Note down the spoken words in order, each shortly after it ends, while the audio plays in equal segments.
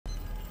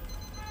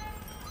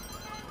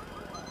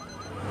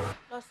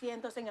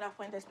200 en las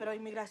fuentes, pero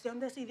inmigración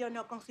decidió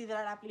no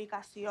considerar la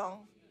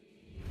aplicación.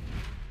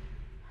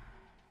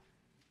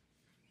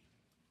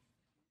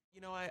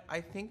 You know,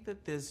 I think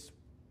that this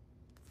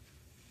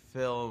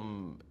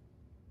film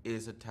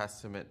is a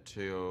testament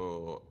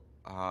to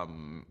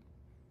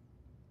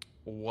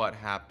what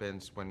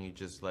happens when you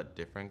just let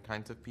different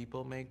kinds of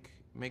people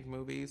make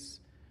movies.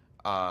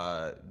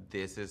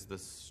 This is the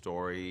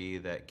story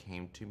that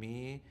came to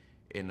me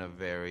in a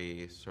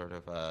very sort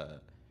of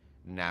a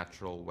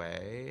natural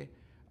way.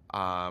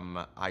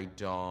 I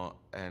don't,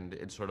 and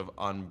it's sort of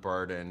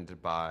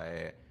unburdened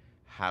by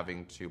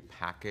having to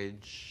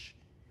package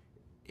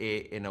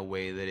it in a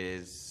way that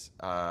is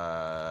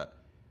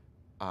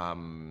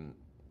um,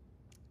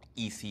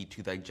 easy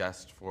to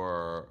digest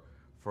for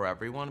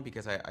everyone,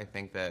 because I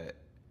think that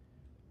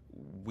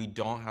we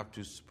don't have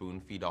to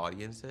spoon feed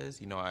audiences.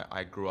 You know,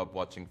 I grew up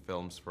watching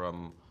films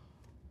from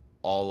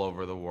all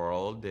over the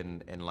world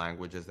in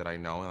languages that I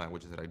know and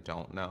languages that I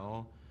don't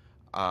know,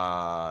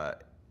 uh,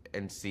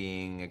 and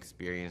seeing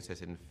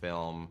experiences in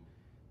film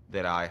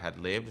that I had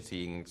lived,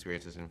 seeing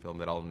experiences in film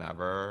that I'll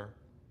never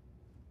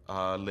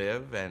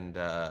live, and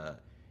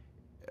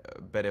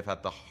but if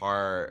at the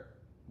heart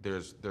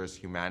there's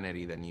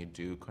humanity, then you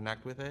do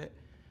connect with it.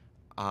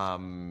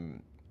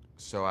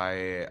 So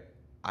I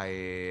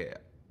I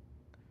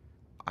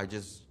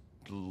just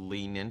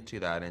lean into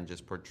that and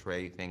just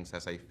portray things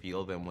as I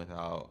feel them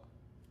without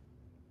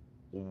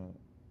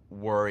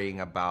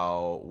worrying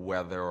about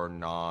whether or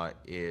not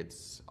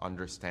it's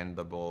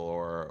understandable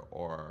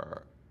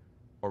or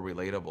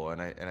relatable.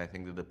 And I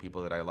think that the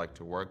people that I like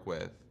to work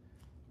with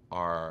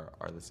are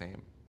the same.